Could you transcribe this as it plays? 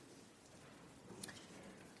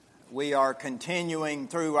We are continuing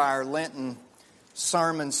through our Lenten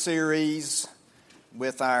sermon series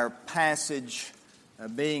with our passage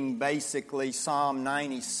being basically Psalm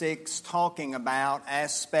 96, talking about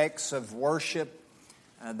aspects of worship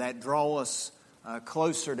that draw us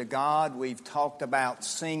closer to God. We've talked about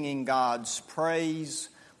singing God's praise.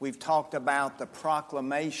 We've talked about the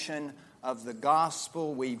proclamation of the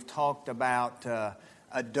gospel. We've talked about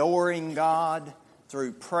adoring God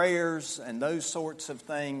through prayers and those sorts of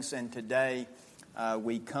things. And today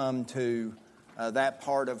we come to that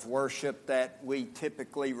part of worship that we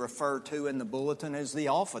typically refer to in the bulletin as the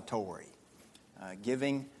offertory,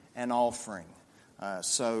 giving an offering.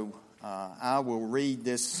 So I will read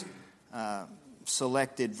this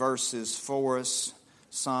selected verses for us.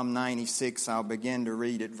 Psalm 96, I'll begin to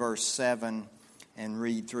read at verse 7 and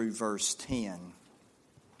read through verse 10.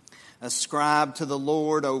 Ascribe to the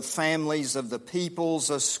Lord, O families of the peoples,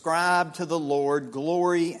 ascribe to the Lord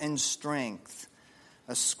glory and strength.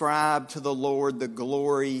 Ascribe to the Lord the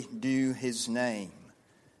glory due His name.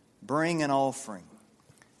 Bring an offering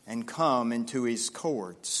and come into His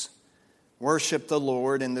courts. Worship the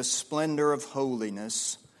Lord in the splendor of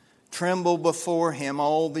holiness. Tremble before Him,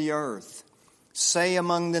 all the earth. Say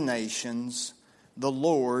among the nations, the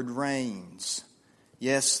Lord reigns.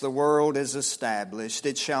 Yes, the world is established.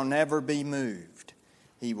 It shall never be moved.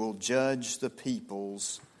 He will judge the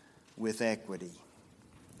peoples with equity.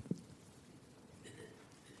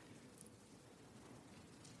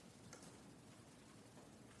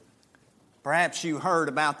 Perhaps you heard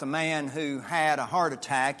about the man who had a heart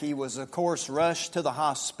attack. He was, of course, rushed to the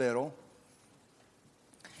hospital.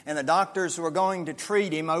 And the doctors were going to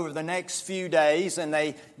treat him over the next few days, and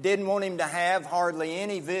they didn't want him to have hardly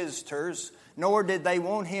any visitors, nor did they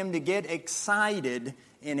want him to get excited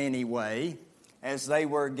in any way as they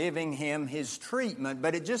were giving him his treatment.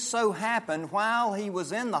 But it just so happened while he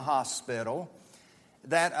was in the hospital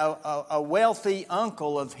that a wealthy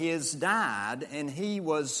uncle of his died, and he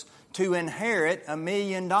was to inherit $1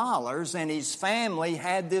 million, and his family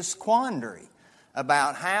had this quandary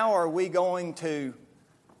about how are we going to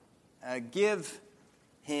give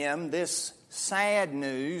him this sad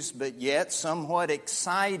news, but yet somewhat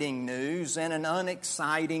exciting news in an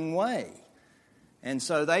unexciting way. And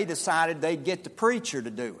so they decided they'd get the preacher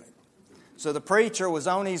to do it. So the preacher was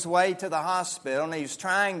on his way to the hospital, and he was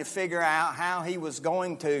trying to figure out how he was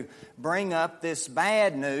going to bring up this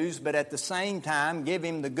bad news, but at the same time give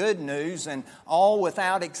him the good news, and all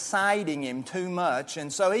without exciting him too much.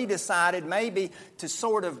 And so he decided maybe to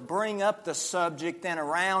sort of bring up the subject in a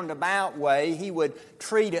roundabout way, he would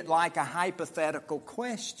treat it like a hypothetical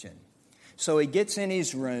question. So he gets in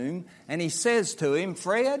his room, and he says to him,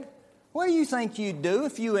 "Fred, what do you think you'd do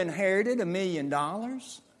if you inherited $1 million?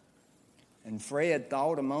 And Fred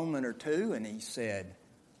thought a moment or two, and he said,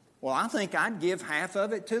 "Well, I think I'd give half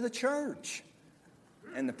of it to the church."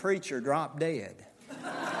 And the preacher dropped dead.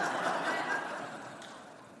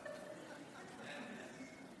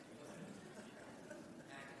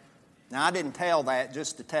 Now, I didn't tell that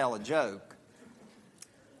just to tell a joke.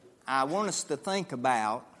 I want us to think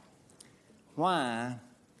about why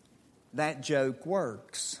that joke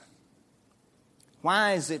works.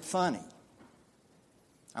 Why is it funny?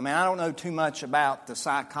 I mean, I don't know too much about the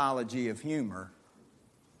psychology of humor,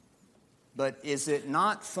 but is it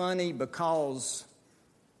not funny because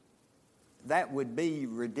that would be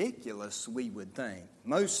ridiculous, we would think?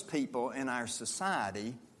 Most people in our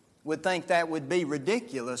society would think that would be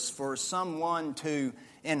ridiculous for someone to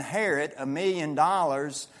inherit $1 million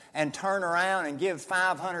and turn around and give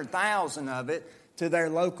 500,000 of it to their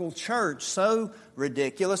local church. So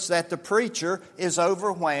ridiculous that the preacher is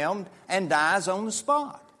overwhelmed and dies on the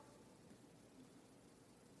spot.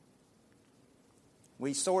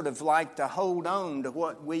 We sort of like to hold on to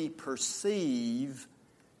what we perceive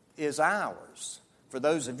is ours. For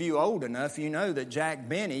those of you old enough, you know that Jack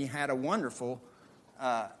Benny had a wonderful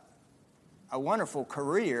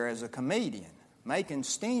career as a comedian, making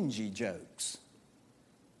stingy jokes.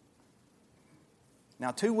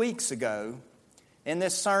 Now, 2 weeks ago, in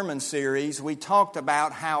this sermon series, we talked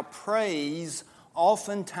about how praise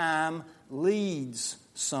oftentimes leads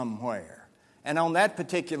somewhere. And on that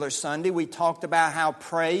particular Sunday, we talked about how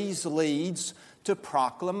praise leads to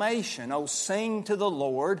proclamation. Oh, sing to the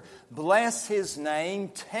Lord, bless His name,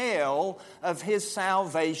 tell of His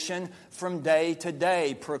salvation from day to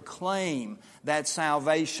day. Proclaim that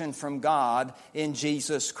salvation from God in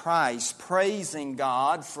Jesus Christ, praising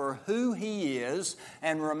God for who He is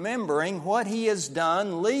and remembering what He has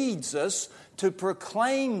done leads us to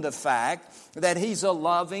proclaim the fact that He's a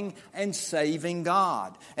loving and saving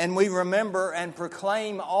God. And we remember and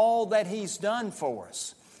proclaim all that He's done for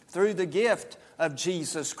us. through the gift of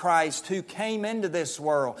Jesus Christ, who came into this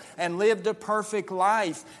world and lived a perfect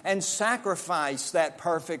life and sacrificed that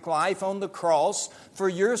perfect life on the cross for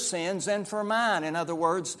your sins and for mine. In other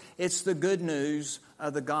words, it's the good news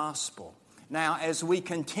of the gospel. Now, as we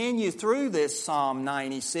continue through this Psalm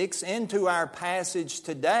 96 into our passage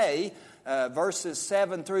today, verses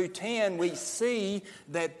 7 through 10, we see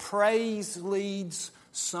that praise leads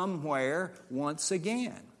somewhere once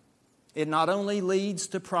again. It not only leads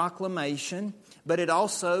to proclamation, but it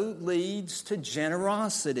also leads to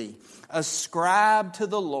generosity. Ascribe to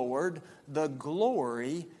the Lord the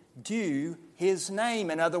glory due His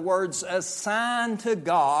name. In other words, assign to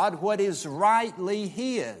God what is rightly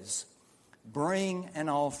His. Bring an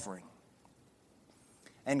offering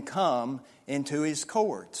and come into His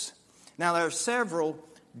courts. Now, there are several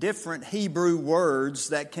different Hebrew words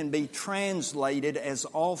that can be translated as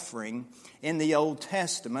offering in the Old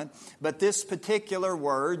Testament, but this particular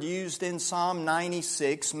word used in Psalm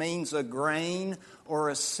 96 means a grain or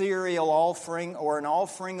a cereal offering or an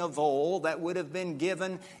offering of oil that would have been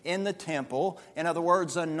given in the temple. In other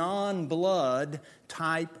words, a non-blood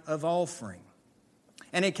type of offering.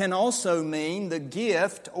 And it can also mean the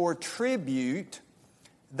gift or tribute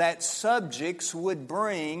that subjects would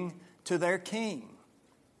bring to their king.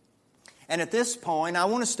 And at this point, I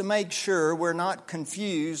want us to make sure we're not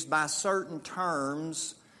confused by certain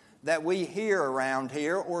terms that we hear around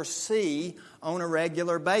here or see on a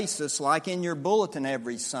regular basis, like in your bulletin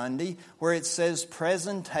every Sunday, where it says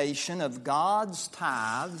presentation of God's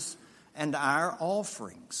tithes and our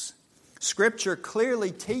offerings. Scripture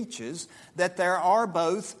clearly teaches that there are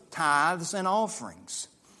both tithes and offerings.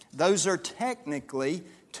 Those are technically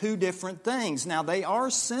two different things. Now, they are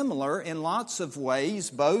similar in lots of ways.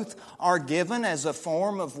 Both are given as a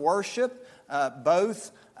form of worship.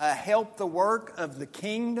 Both help the work of the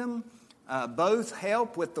kingdom. Both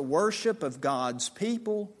help with the worship of God's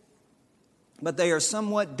people. But they are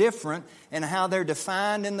somewhat different in how they're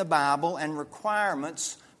defined in the Bible and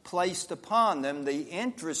requirements placed upon them. The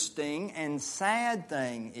interesting and sad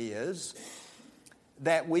thing is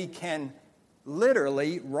that we can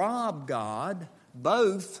literally rob God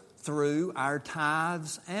both through our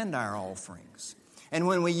tithes and our offerings. And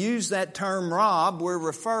when we use that term rob, we're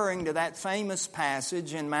referring to that famous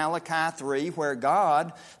passage in Malachi 3 where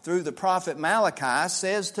God, through the prophet Malachi,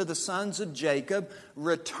 says to the sons of Jacob,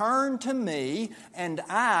 "Return to me, and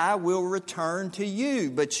I will return to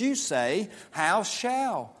you." But you say, "How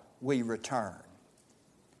shall we return?"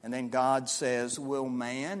 And then God says, "Will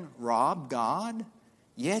man rob God?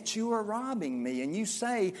 Yet you are robbing me." And you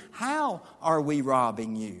say, "How are we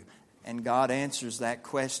robbing you?" And God answers that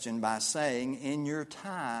question by saying, "In your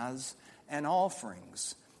tithes and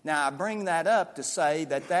offerings." Now, I bring that up to say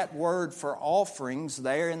that that word for offerings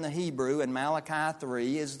there in the Hebrew in Malachi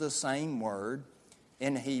 3 is the same word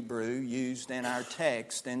in Hebrew used in our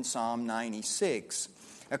text in Psalm 96.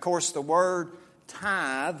 Of course, the word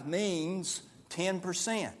tithe means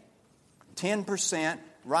 10%. 10%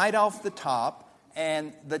 right off the top.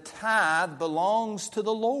 And the tithe belongs to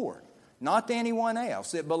the Lord, not to anyone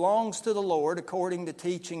else. It belongs to the Lord according to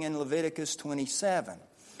teaching in Leviticus 27.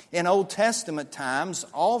 In Old Testament times,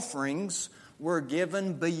 offerings were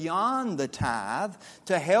given beyond the tithe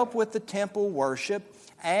to help with the temple worship,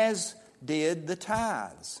 as did the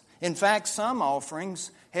tithes. In fact, some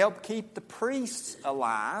offerings helped keep the priests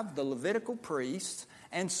alive, the Levitical priests,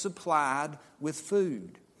 and supplied with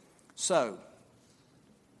food. So,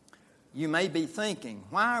 you may be thinking,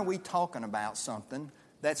 why are we talking about something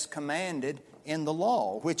that's commanded in the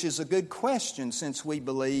law? Which is a good question, since we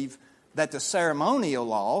believe that the ceremonial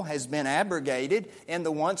law has been abrogated in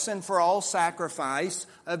the once and for all sacrifice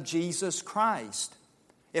of Jesus Christ.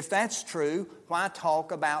 If that's true, why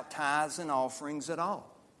talk about tithes and offerings at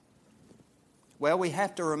all? Well, we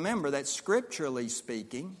have to remember that scripturally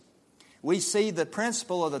speaking, we see the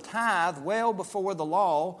principle of the tithe well before the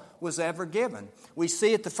law was ever given. We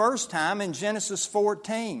see it the first time in Genesis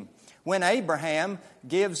 14, when Abraham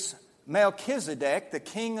gives Melchizedek, the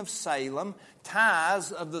king of Salem,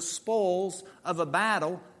 tithes of the spoils of a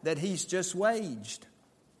battle that he's just waged.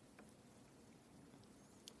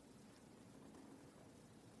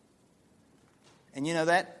 And you know,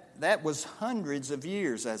 that was hundreds of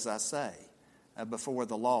years, as I say, before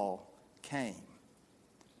the law came.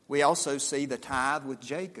 We also see the tithe with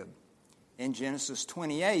Jacob in Genesis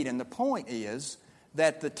 28. And the point is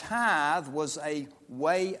that the tithe was a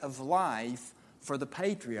way of life for the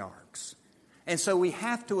patriarchs. And so we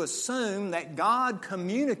have to assume that God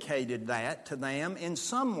communicated that to them in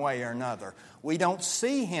some way or another. We don't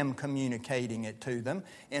see Him communicating it to them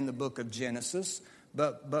in the book of Genesis,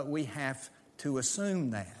 but we have to assume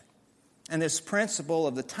that. And this principle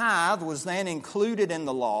of the tithe was then included in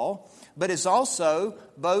the law, but is also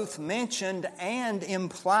both mentioned and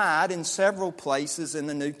implied in several places in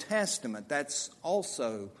the New Testament. That's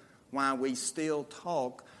also why we still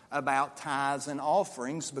talk about tithes and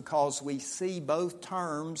offerings, because we see both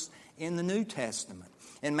terms in the New Testament.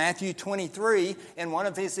 In Matthew 23, in one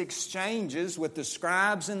of his exchanges with the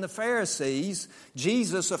scribes and the Pharisees,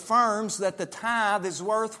 Jesus affirms that the tithe is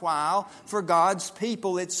worthwhile for God's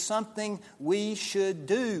people. It's something we should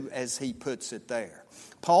do, as he puts it there.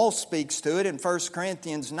 Paul speaks to it in 1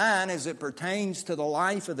 Corinthians 9 as it pertains to the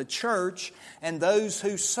life of the church and those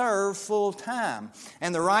who serve full time.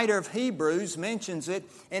 And the writer of Hebrews mentions it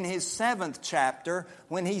in his 7th chapter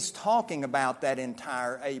when he's talking about that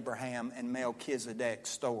entire Abraham and Melchizedek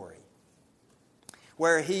story,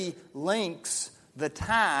 where he links the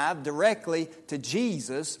tithe directly to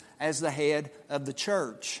Jesus as the head of the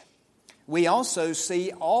church. We also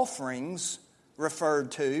see offerings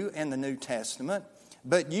referred to in the New Testament,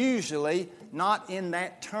 but usually not in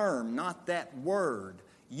that term, not that word.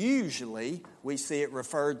 Usually we see it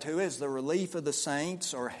referred to as the relief of the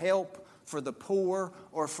saints, or help for the poor,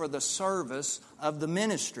 or for the service of the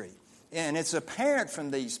ministry. And it's apparent from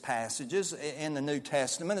these passages in the New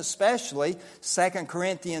Testament, especially 2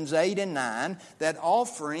 Corinthians 8 and 9, that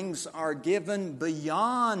offerings are given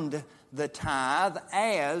beyond the tithe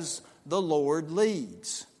as the Lord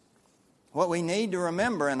leads. What we need to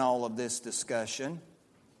remember in all of this discussion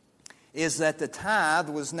is that the tithe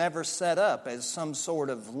was never set up as some sort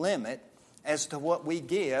of limit as to what we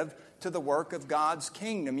give to the work of God's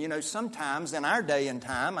kingdom. You know, sometimes in our day and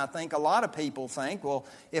time, I think a lot of people think, well,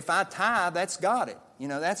 if I tithe, that's got it. You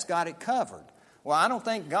know, that's got it covered. Well, I don't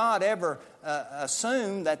think God ever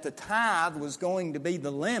assumed that the tithe was going to be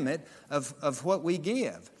the limit of what we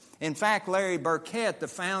give. In fact, Larry Burkett, the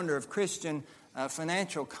founder of Christian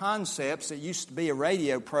Financial Concepts, it used to be a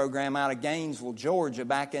radio program out of Gainesville, Georgia,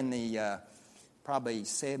 back in the probably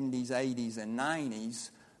 70s, 80s, and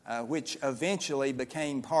 90s, which eventually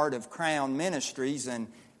became part of Crown Ministries, and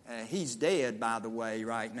he's dead, by the way,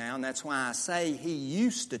 right now, and that's why I say he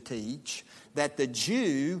used to teach that the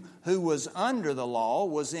Jew who was under the law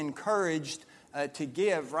was encouraged to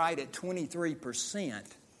give right at 23%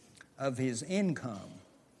 of his income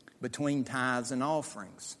between tithes and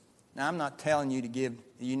offerings. Now, I'm not telling you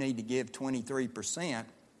you need to give 23%,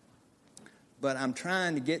 but I'm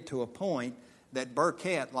trying to get to a point that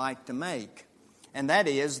Burkett liked to make, and that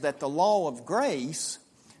is that the law of grace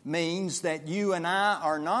means that you and I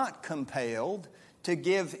are not compelled to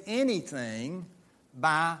give anything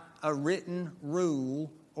by a written rule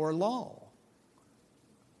or law.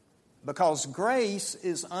 Because grace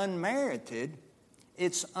is unmerited,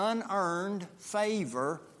 it's unearned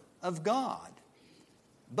favor of God.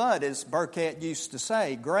 But, as Burkett used to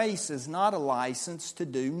say, grace is not a license to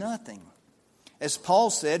do nothing. As Paul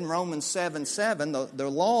said in Romans 7:7, the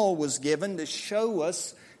law was given to show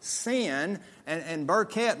us sin. And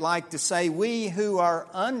Burkett liked to say, we who are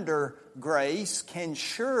under grace can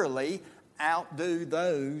surely outdo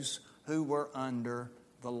those who were under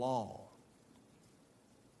the law.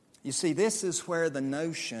 You see, this is where the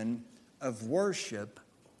notion of worship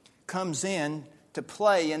comes in to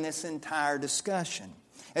play in this entire discussion.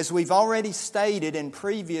 As we've already stated in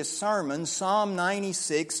previous sermons, Psalm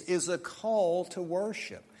 96 is a call to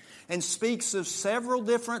worship and speaks of several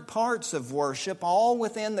different parts of worship, all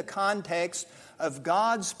within the context of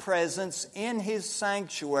God's presence in His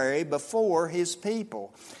sanctuary before His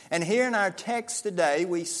people. And here in our text today,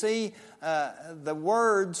 we see the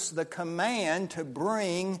words, the command to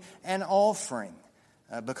bring an offering,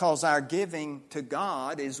 because our giving to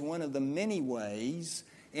God is one of the many ways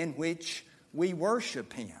in which we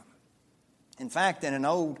worship Him. In fact, in an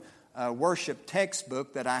old worship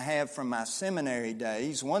textbook that I have from my seminary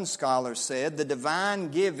days, one scholar said, the divine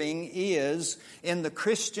giving is, in the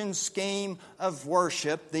Christian scheme of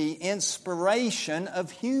worship, the inspiration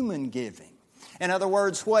of human giving. In other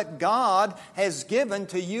words, what God has given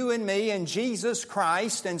to you and me in Jesus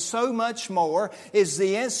Christ and so much more is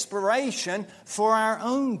the inspiration for our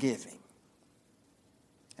own giving.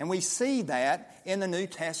 And we see that in the New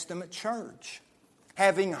Testament church.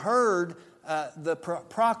 Having heard the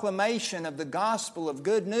proclamation of the gospel of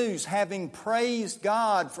good news, having praised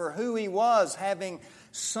God for who He was, having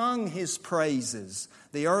sung His praises,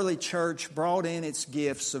 the early church brought in its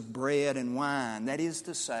gifts of bread and wine. That is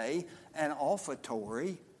to say, an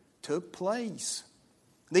offertory took place.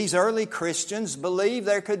 These early Christians believed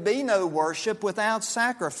there could be no worship without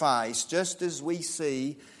sacrifice, just as we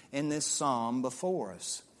see in this psalm before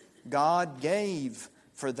us. God gave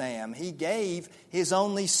for them. He gave His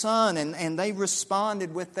only Son, and they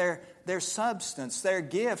responded with their substance, their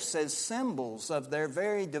gifts as symbols of their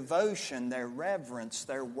very devotion, their reverence,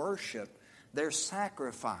 their worship, their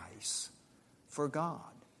sacrifice for God.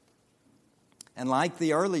 And like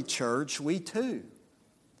the early church, we too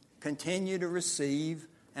continue to receive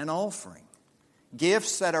an offering.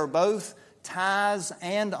 Gifts that are both tithes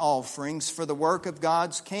and offerings for the work of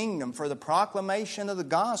God's kingdom, for the proclamation of the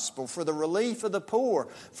gospel, for the relief of the poor,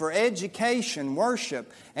 for education,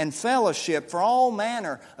 worship, and fellowship, for all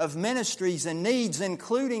manner of ministries and needs,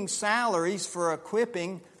 including salaries for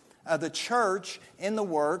equipping the church in the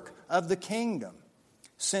work of the kingdom.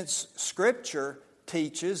 Since Scripture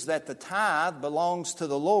teaches that the tithe belongs to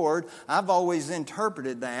the Lord, I've always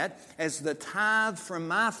interpreted that as the tithe from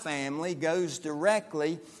my family goes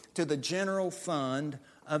directly to the general fund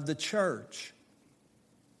of the church,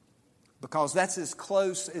 because that's as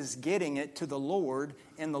close as getting it to the Lord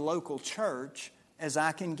in the local church as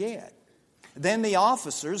I can get. Then the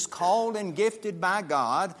officers, called and gifted by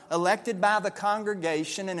God, elected by the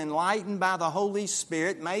congregation, and enlightened by the Holy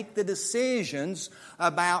Spirit, make the decisions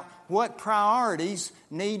about what priorities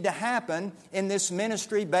need to happen in this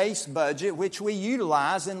ministry-based budget, which we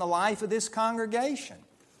utilize in the life of this congregation.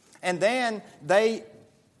 And then they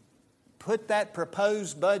put that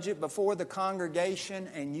proposed budget before the congregation,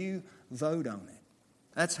 and you vote on it.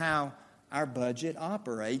 That's how our budget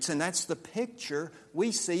operates, and that's the picture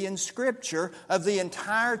we see in Scripture of the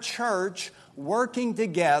entire church working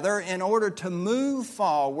together in order to move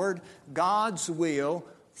forward God's will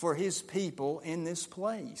for His people in this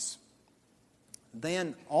place.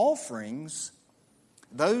 Then offerings,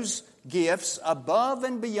 those gifts above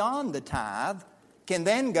and beyond the tithe, can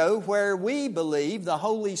then go where we believe the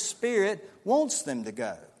Holy Spirit wants them to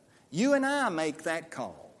go. You and I make that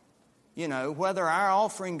call. You know, whether our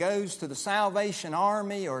offering goes to the Salvation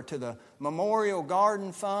Army or to the Memorial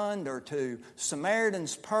Garden Fund or to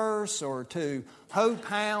Samaritan's Purse or to Hope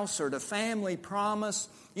House or to Family Promise,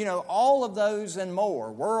 you know, all of those and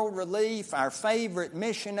more. World Relief, our favorite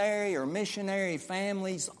missionary or missionary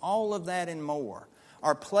families, all of that and more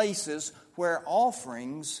are places where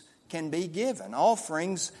offerings can be given.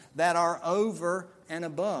 Offerings that are over and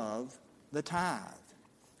above the tithe.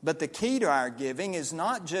 But the key to our giving is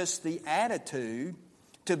not just the attitude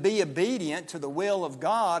to be obedient to the will of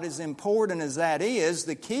God, as important as that is.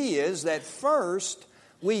 The key is that first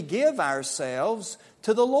we give ourselves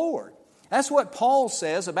to the Lord. That's what Paul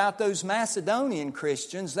says about those Macedonian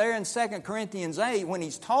Christians there in 2 Corinthians 8 when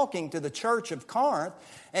he's talking to the church of Corinth.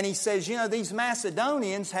 And he says, you know, these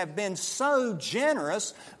Macedonians have been so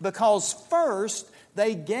generous because first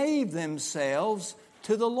they gave themselves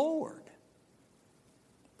to the Lord.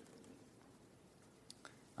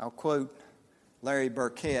 I'll quote Larry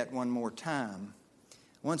Burkett one more time.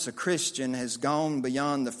 Once a Christian has gone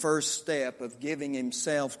beyond the first step of giving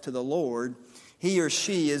himself to the Lord, he or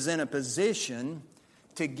she is in a position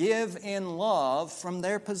to give in love from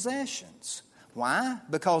their possessions. Why?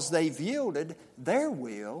 Because they've yielded their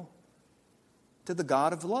will to the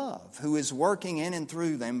God of love, who is working in and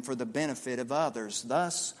through them for the benefit of others.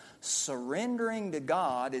 Thus, surrendering to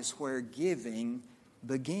God is where giving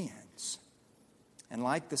begins. And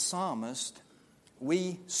like the psalmist,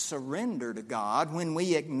 we surrender to God when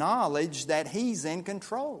we acknowledge that He's in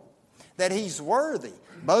control, that He's worthy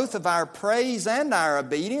both of our praise and our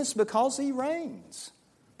obedience because He reigns,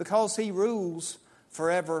 because He rules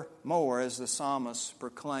forevermore, as the psalmist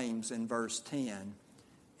proclaims in verse 10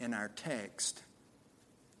 in our text.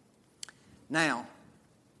 Now,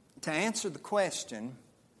 to answer the question,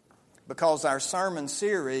 because our sermon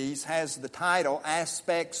series has the title,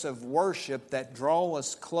 Aspects of Worship That Draw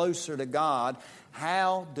Us Closer to God,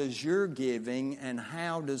 how does your giving and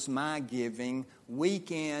how does my giving,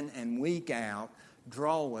 week in and week out,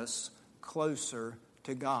 draw us closer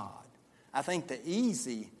to God? I think the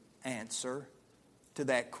easy answer to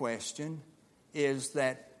that question is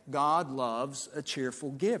that God loves a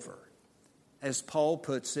cheerful giver, as Paul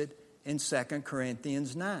puts it in 2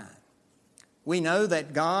 Corinthians 9. We know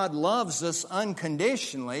that God loves us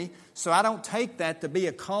unconditionally, so I don't take that to be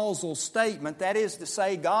a causal statement. That is to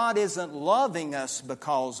say, God isn't loving us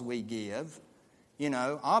because we give. You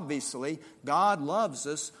know, obviously, God loves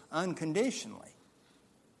us unconditionally.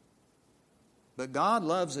 But God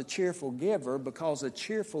loves a cheerful giver because a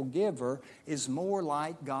cheerful giver is more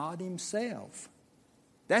like God Himself.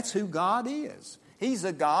 That's who God is. He's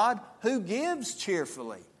a God who gives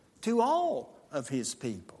cheerfully to all of His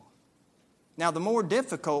people. Now, the more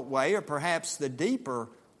difficult way, or perhaps the deeper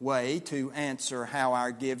way to answer how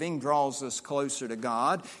our giving draws us closer to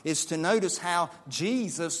God is to notice how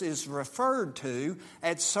Jesus is referred to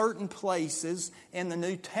at certain places in the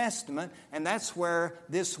New Testament, and that's where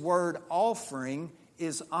this word offering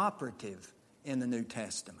is operative in the New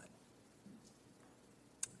Testament.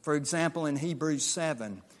 For example, in Hebrews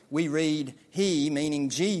 7, we read, He, meaning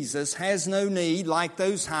Jesus, has no need, like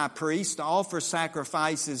those high priests, to offer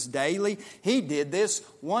sacrifices daily. He did this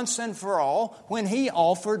once and for all when He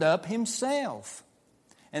offered up Himself.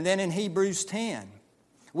 And then in Hebrews 10,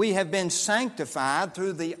 we have been sanctified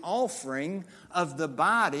through the offering of the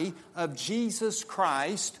body of Jesus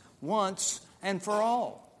Christ once and for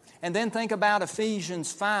all. And then think about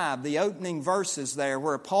Ephesians 5, the opening verses there,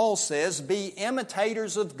 where Paul says, Be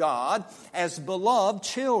imitators of God as beloved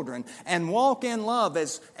children, and walk in love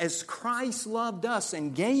as Christ loved us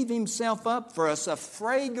and gave Himself up for us, a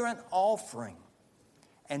fragrant offering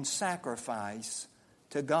and sacrifice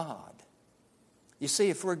to God. You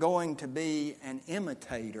see, if we're going to be an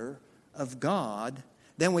imitator of God,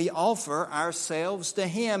 then we offer ourselves to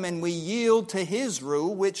Him and we yield to His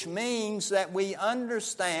rule, which means that we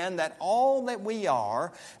understand that all that we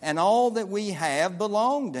are and all that we have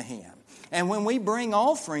belong to Him. And when we bring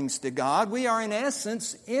offerings to God, we are in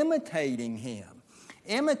essence imitating Him,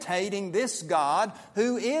 imitating this God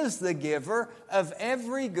who is the giver of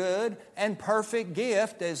every good and perfect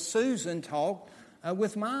gift, as Susan talked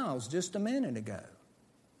with Miles just a minute ago.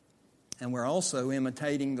 And we're also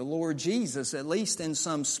imitating the Lord Jesus, at least in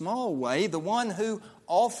some small way, the one who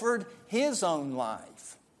offered His own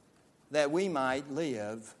life that we might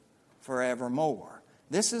live forevermore.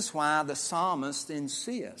 This is why the psalmist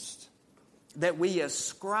insists that we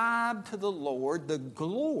ascribe to the Lord the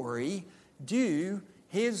glory due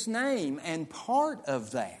His name. And part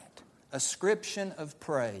of that ascription of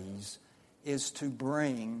praise is to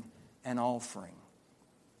bring an offering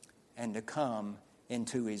and to come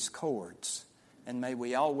into His courts. And may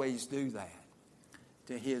we always do that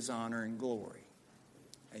to His honor and glory.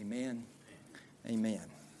 Amen. Amen.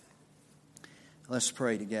 Let's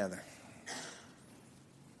pray together.